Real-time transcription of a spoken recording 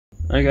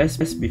Alright guys,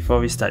 before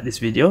we start this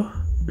video,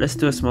 let's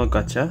do a small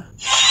gacha.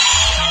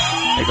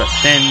 I got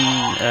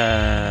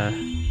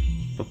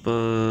 10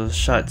 purple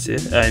shards here,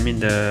 I mean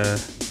the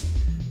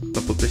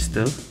purple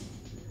crystal.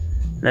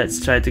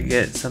 Let's try to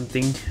get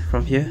something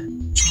from here.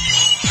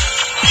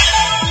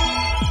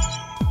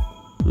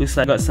 Looks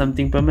like I got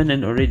something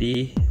permanent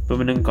already.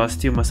 Permanent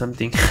costume or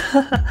something.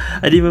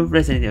 I didn't even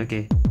press anything.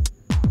 Okay,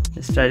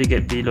 let's try to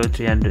get below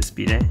 300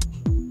 speed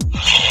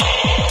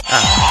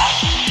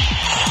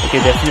Okay,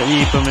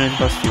 definitely permanent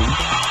costume.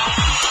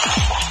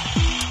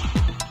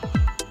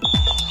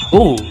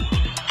 Oh,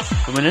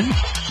 permanent?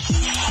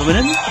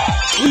 Permanent?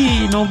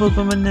 Wee, noble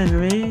permanent,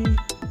 right?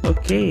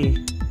 Okay,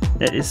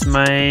 that is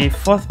my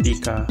 4th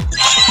Pika.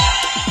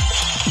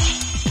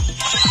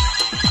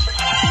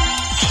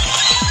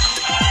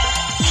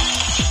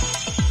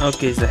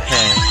 Okay, it's the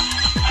hair.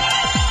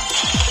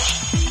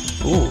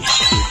 Oh,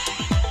 okay.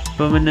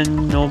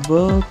 Permanent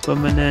noble,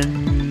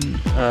 permanent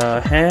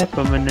hair,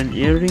 permanent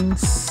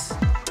earrings,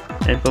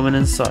 and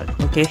permanent sword.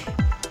 Okay,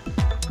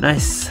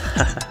 nice.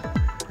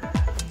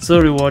 So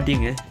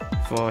rewarding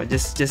for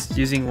just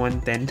using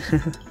 110.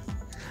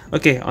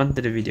 Okay, on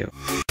to the video.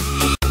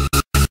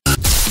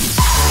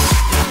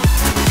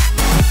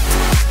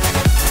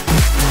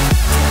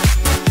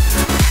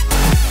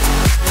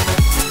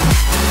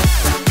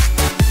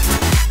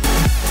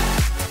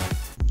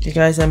 Hey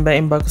guys, I'm back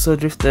in Bakusou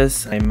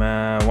Drifters. I'm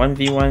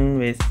 1v1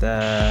 with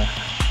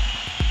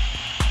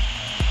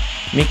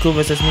Miku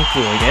versus Miku,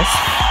 I guess.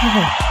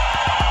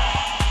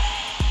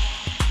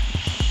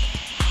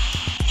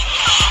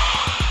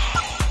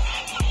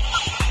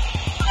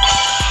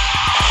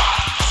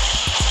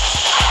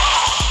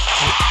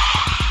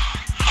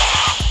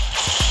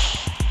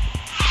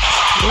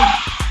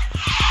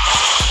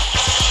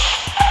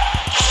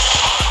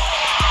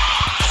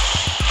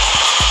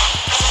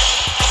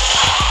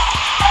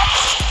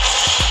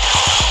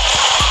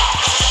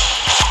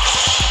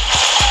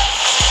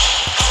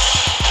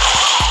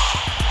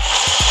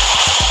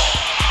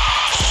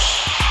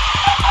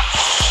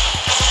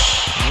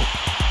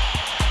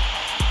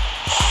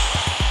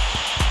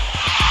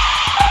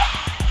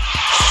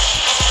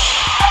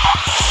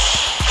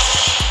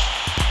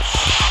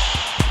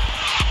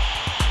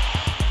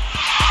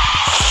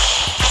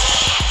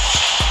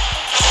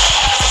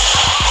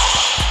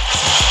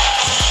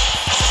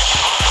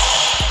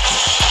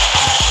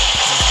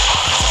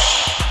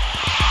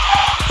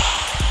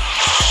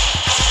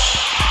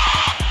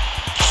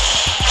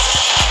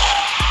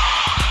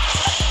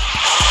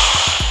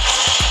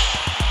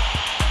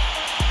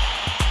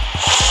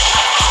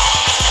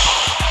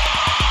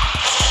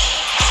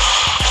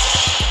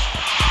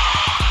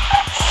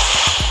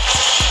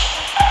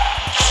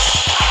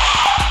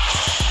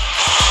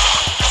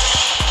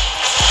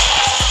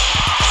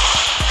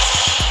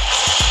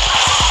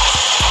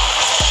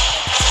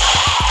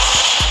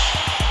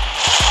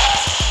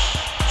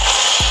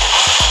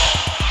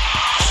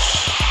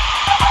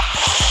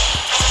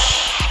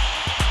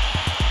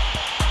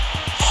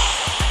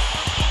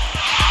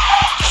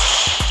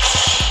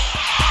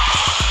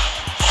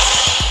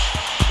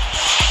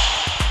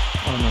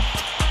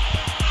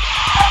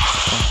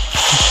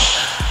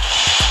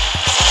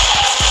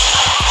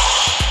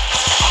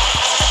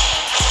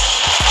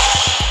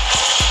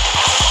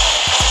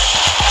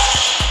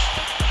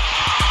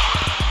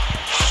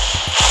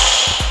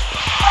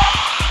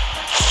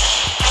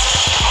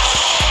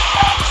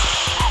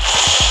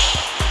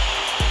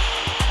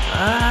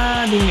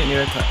 Didn't get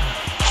near a cut.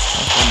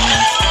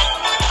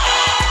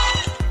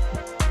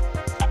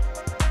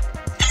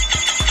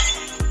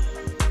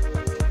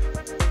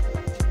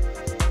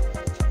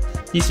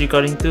 He's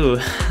recording too.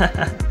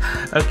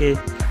 Okay,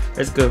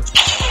 let's go.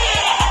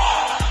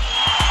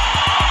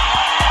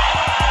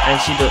 I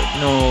actually don't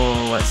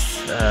know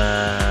what's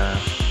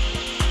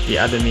the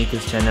other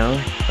Miku's channel,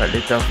 but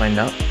later I'll find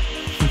out.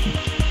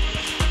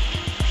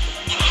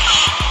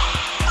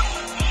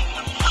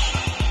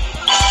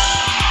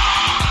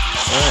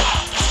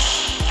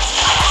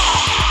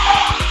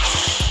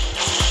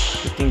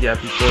 There are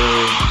people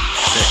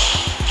that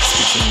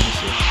speak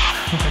English here.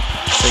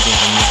 Speaking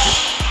from YouTube.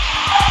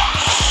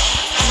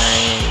 And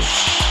I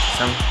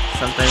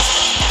sometimes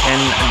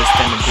can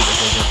understand a bit of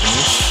the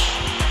Japanese,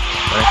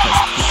 but I can't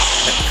speak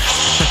that.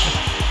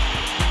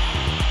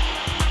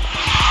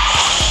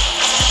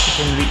 I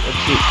can read a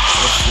bit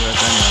of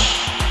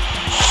Hiragana.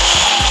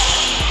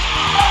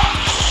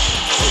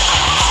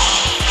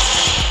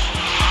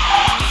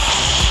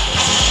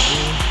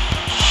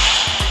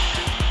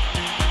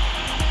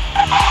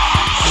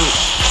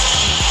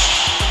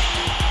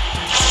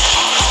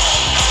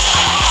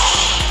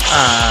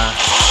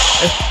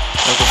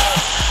 Okay.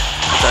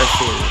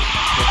 That's it.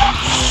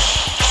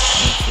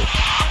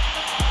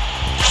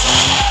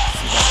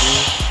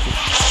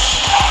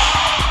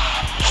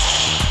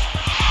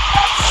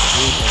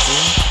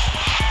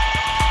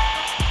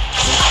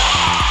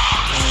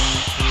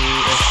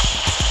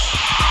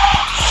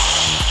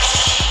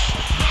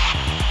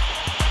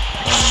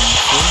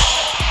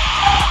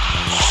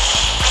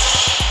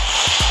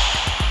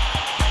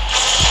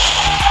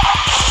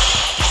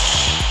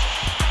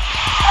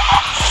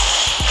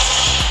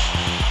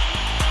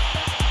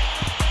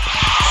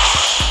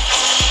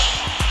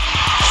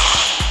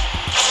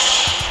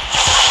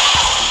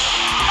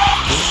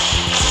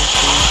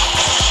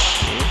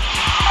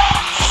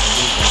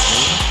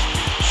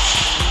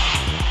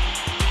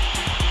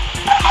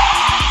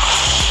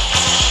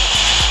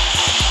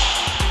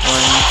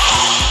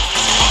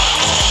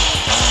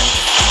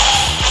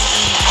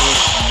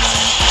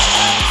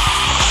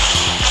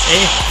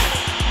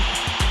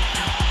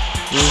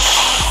 Push,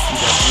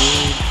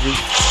 CW,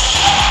 drift.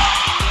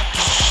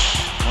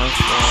 One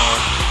for,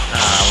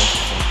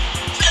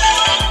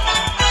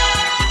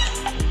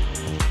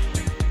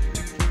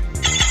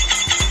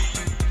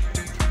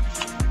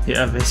 you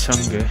are very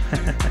stronger.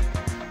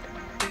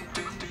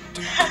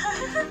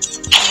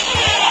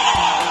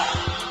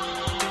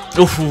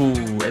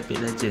 Ooh, epic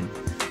legend.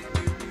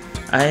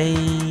 I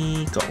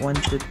got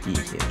 130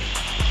 here.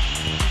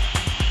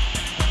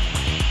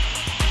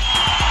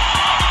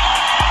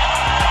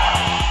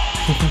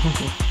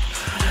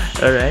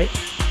 Alright.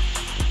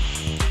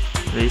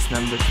 Race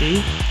number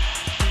 3.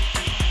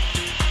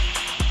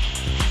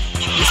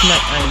 This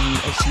map I'm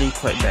actually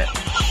quite bad.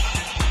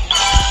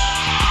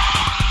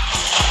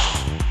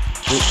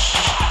 Wait.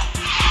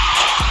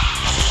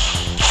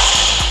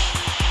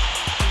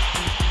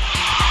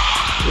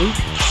 Ooh.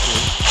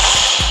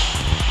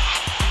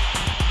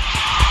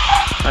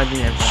 I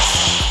didn't advance.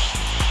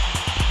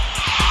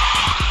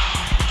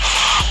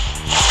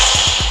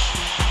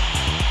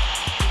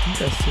 I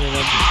think I see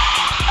another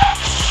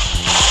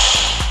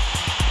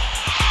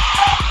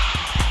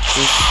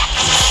boost.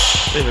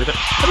 Wait,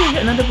 how do I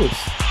get another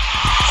boost?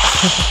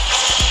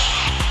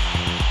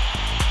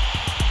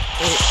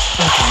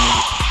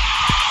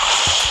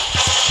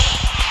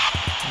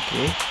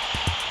 Okay.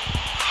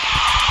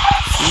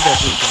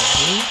 CW.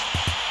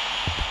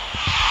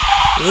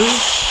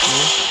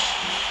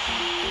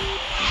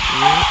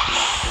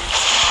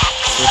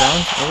 Go down.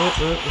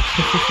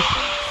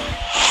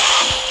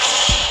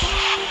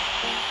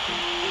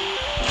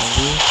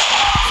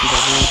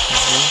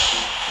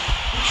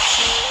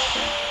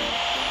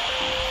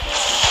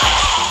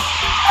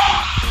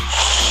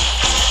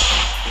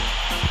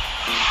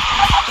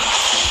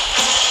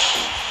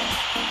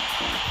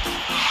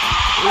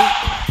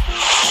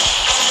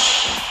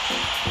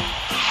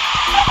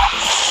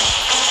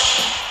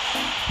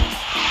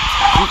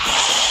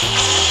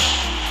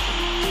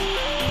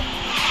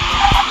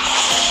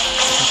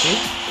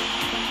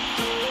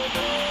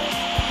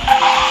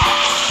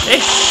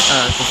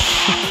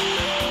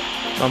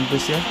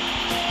 Bumpers here. 127.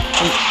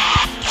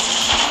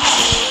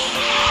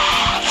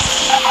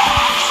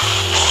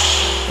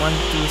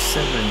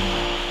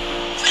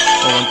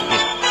 Oh,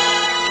 128.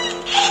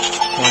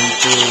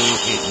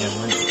 128, yeah,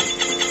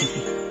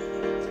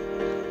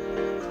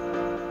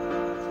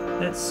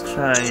 128. Let's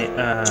try,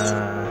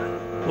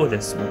 oh,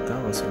 there's smoker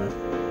also.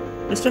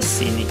 Let's just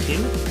scenic here.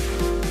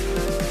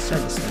 Let's try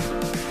this one.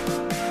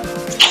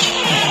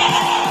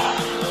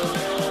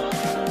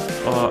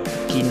 Or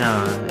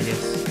Kina, I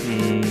guess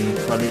we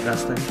called it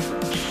last time.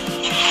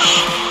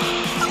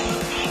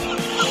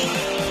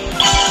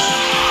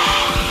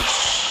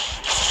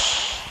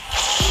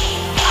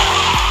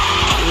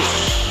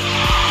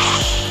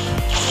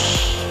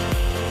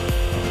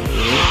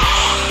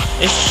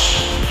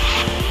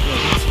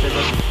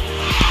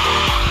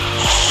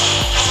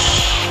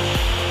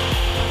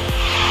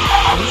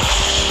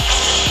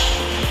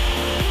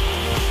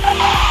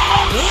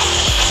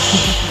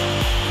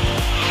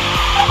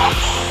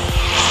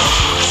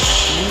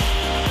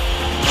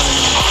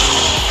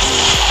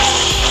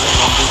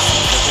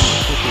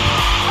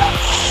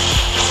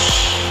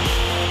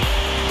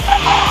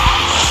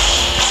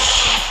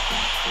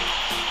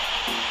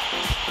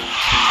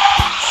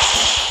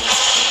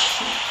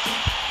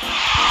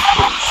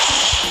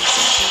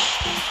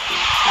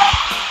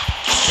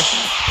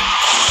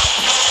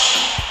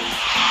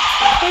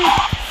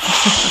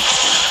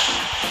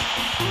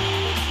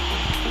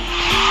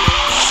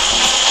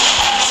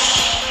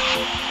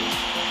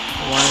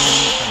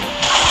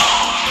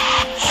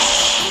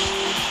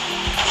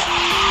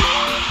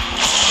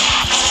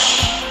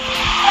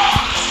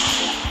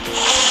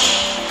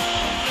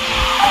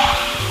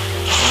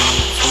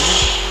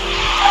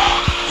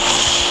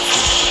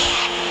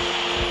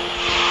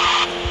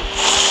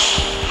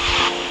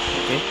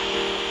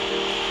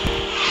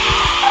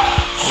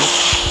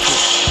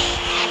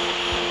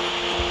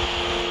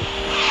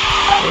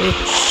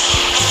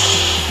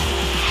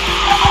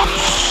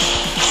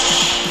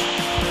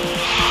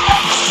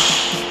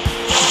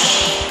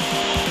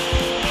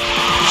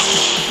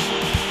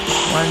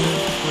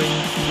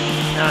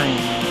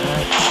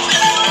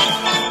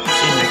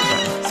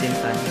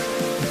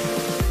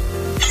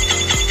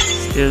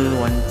 Still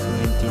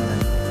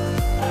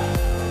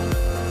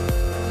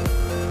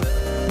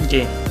 129.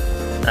 Okay,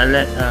 I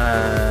let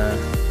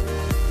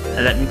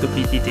Miku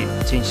PT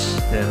change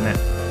the map.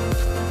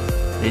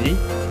 Ready?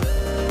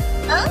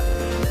 Huh?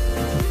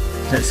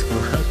 Let's go.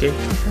 Okay.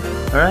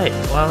 Alright,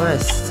 Wild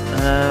West.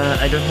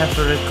 I don't have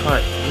a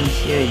record in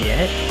here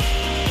yet.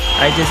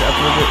 I just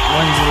uploaded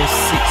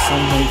 106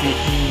 on my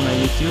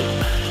YouTube.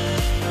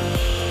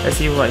 Let's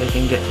see what I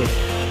can get here.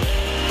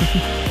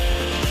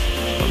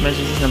 What match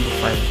is this? Number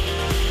 5.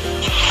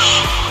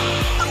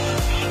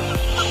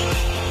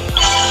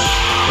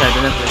 Yeah, I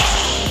don't have it.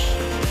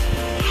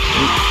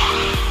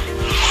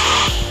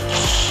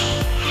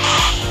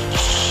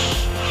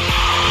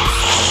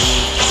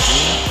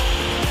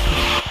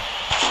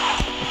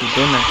 Okay,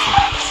 don't answer.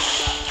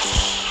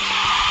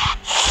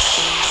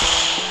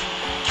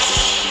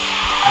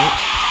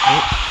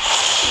 Oh.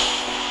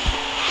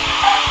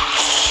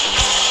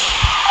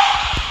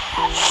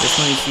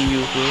 only see you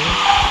here.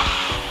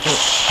 Oh,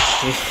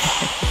 okay.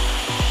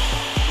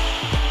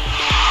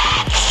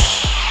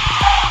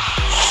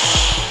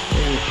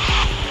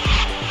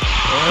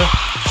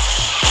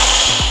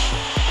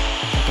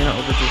 I cannot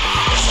overdo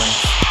someone.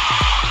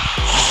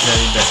 It's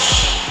very bad.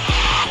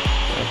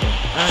 Okay.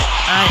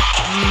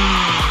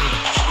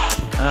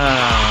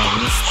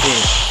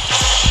 Mistake.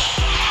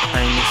 I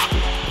missed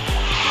it.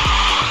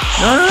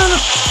 No.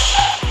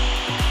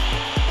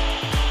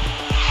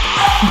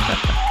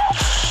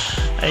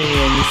 I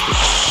missed it.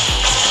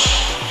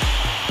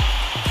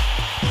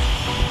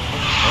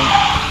 Oh,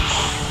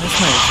 that's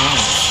my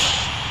advance.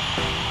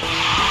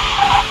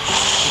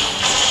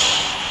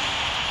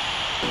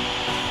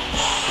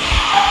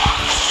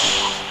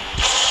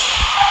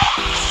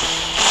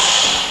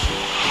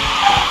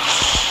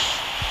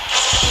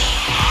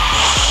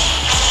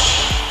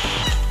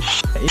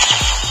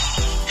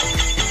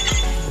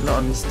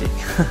 Mistake.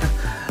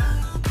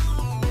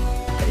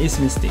 That is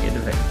mistake at the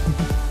back.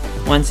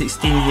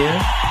 116 here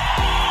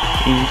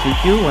in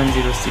QQ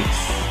 106.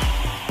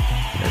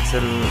 That's a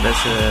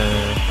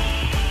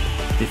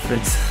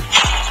difference.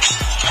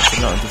 That's a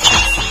lot of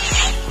difference.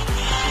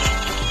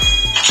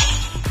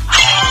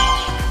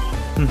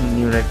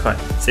 New record.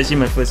 It's actually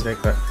my first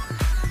record.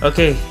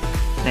 Okay,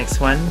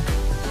 next one.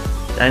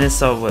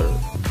 Dinosaur World.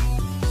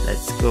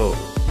 Let's go.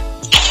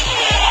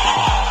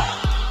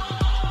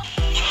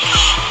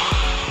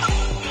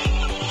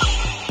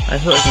 I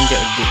hope I can get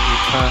a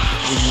good car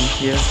in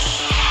here.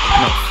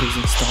 Not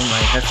freezing storm. I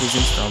have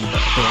freezing storm,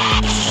 but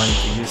I don't want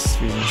to use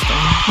freezing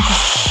storm.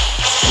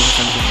 Maybe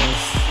something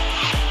else.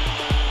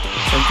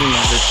 Something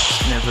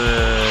never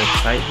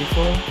tried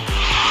before.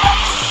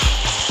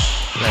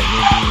 Like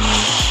maybe,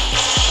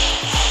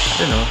 I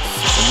don't know,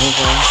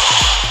 Supernova,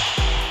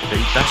 the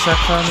Itasha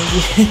car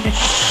maybe.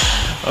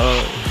 Or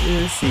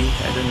we'll see.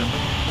 I don't know.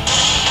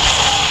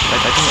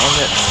 But I think all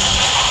that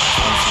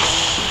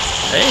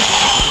hey.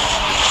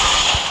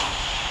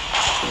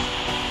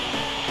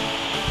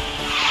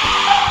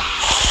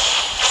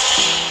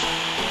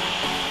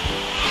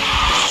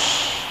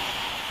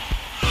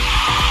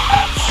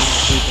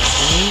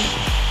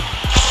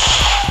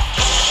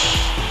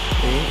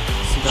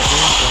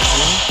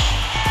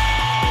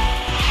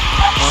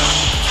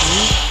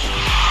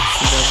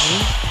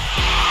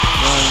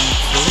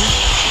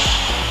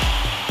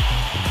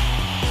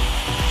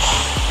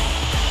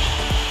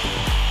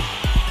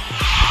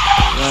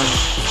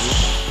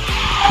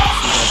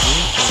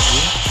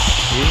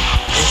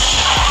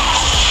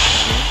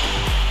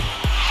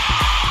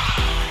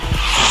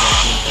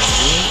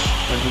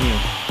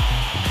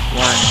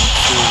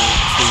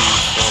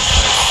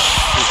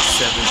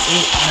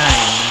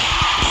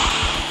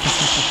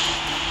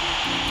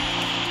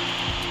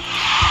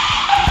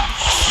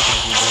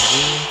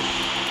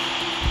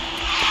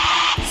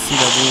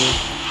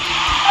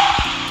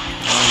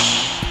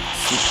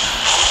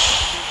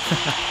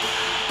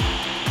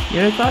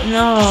 You record?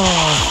 No!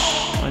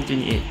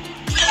 128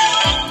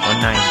 or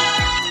 9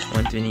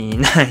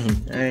 129.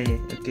 Hey,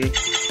 okay.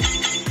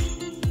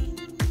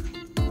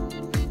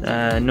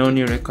 No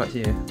new record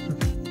here.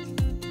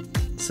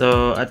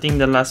 So I think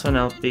the last one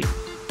I'll pick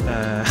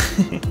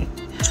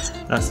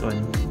last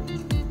one.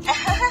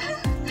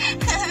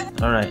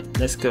 Alright,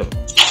 let's go.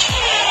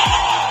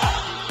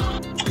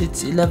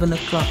 It's 11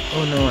 o'clock.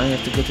 Oh no, I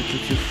have to go to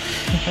QQ.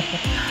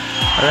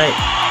 Alright,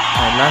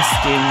 my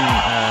last game,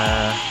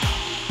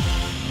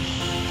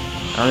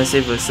 I want to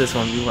say versus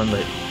 1v1,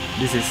 but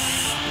this is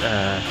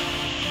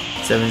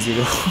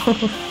 7-0.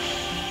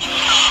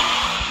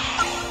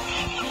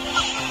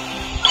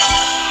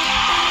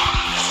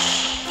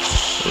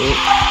 Oh,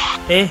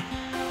 hey,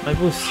 my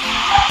boost.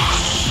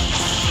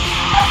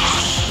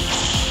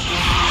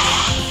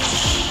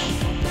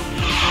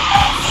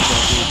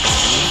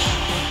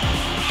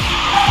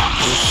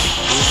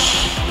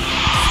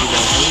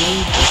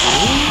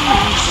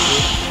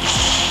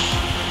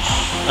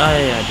 Ah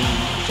yeah, I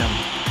didn't jump.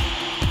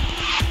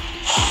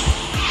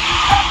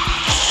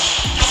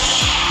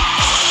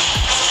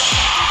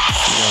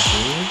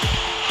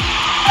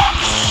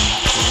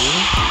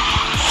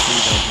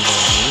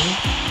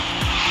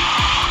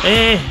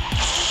 Hey,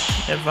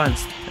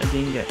 advanced. I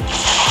didn't get.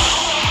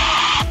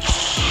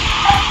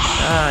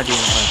 Ah, the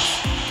advance.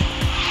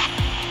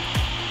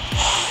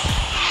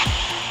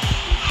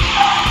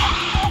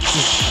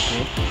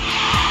 Okay.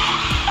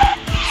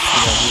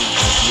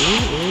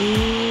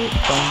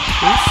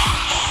 Push.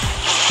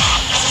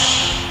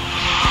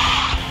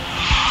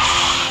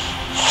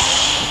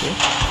 Okay.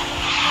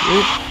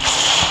 Oop.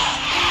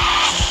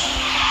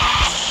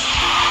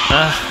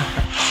 Ah.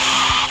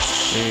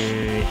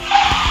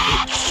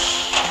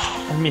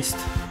 I missed. I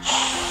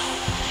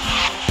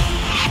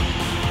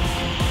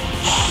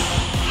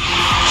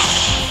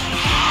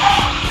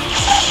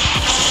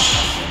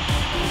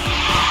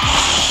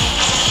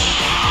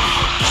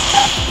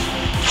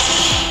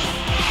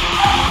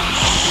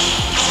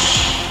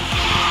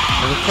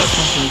recorded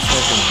something 7.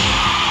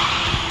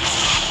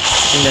 I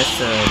think that's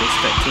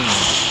respecting.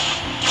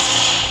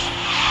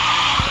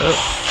 Oh.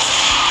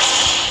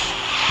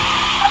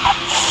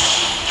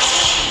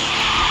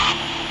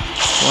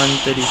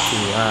 132.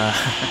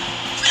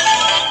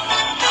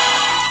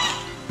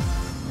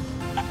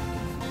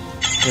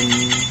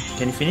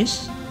 Can you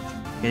finish?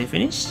 Can you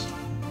finish?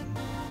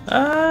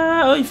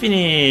 Oh, you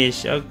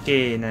finished.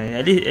 Okay, nice.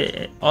 At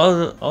least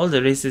all the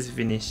races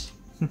finished.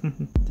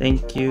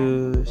 Thank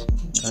you.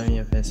 I'm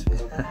your best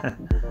friend.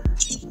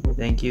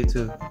 Thank you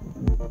too.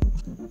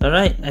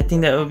 Alright, I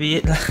think that will be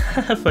it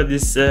for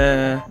this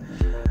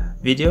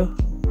video.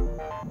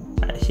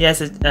 He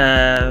has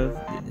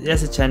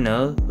a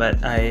channel,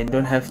 but I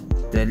don't have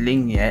the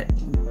link yet.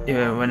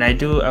 When I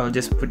do, I'll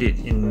just put it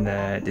in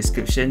the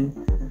description.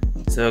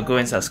 So go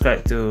and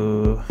subscribe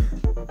to,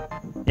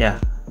 yeah.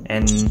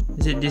 And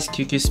is it this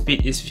QQ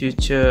Speed is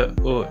future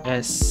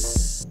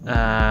OS?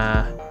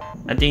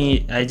 I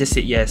think I just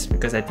said yes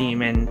because I think it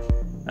meant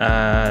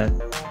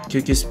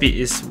QQ Speed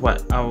is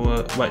what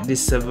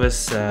this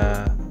server's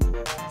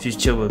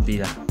future will be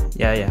lah.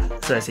 Yeah.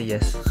 So I say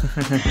yes.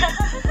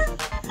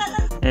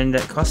 And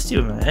that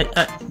costume,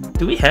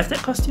 do we have that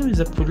costume? Is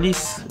a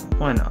police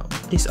one?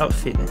 Police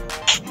outfit.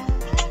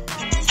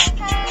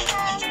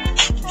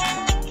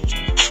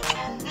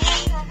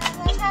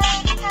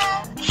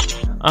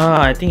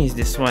 I think it's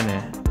this one.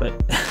 But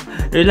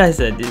realize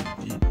that it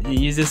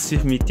uses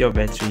Swift Meteor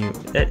battery.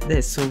 That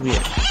is so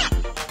weird.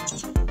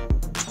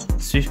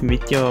 Swift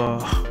Meteor,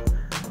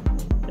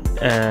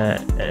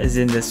 as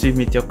in the Swift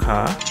Meteor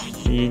car,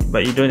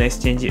 but you don't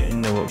exchange it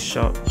in the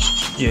workshop.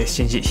 You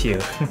exchange it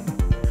here.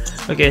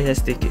 Okay,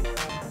 let's take it.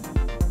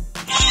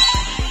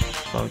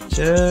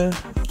 Voucher.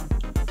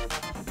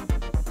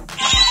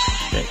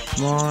 Tech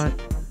mod.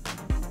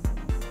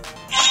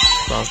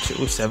 Voucher.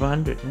 Oh,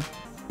 700.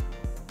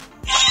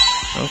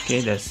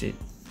 Okay, that's it.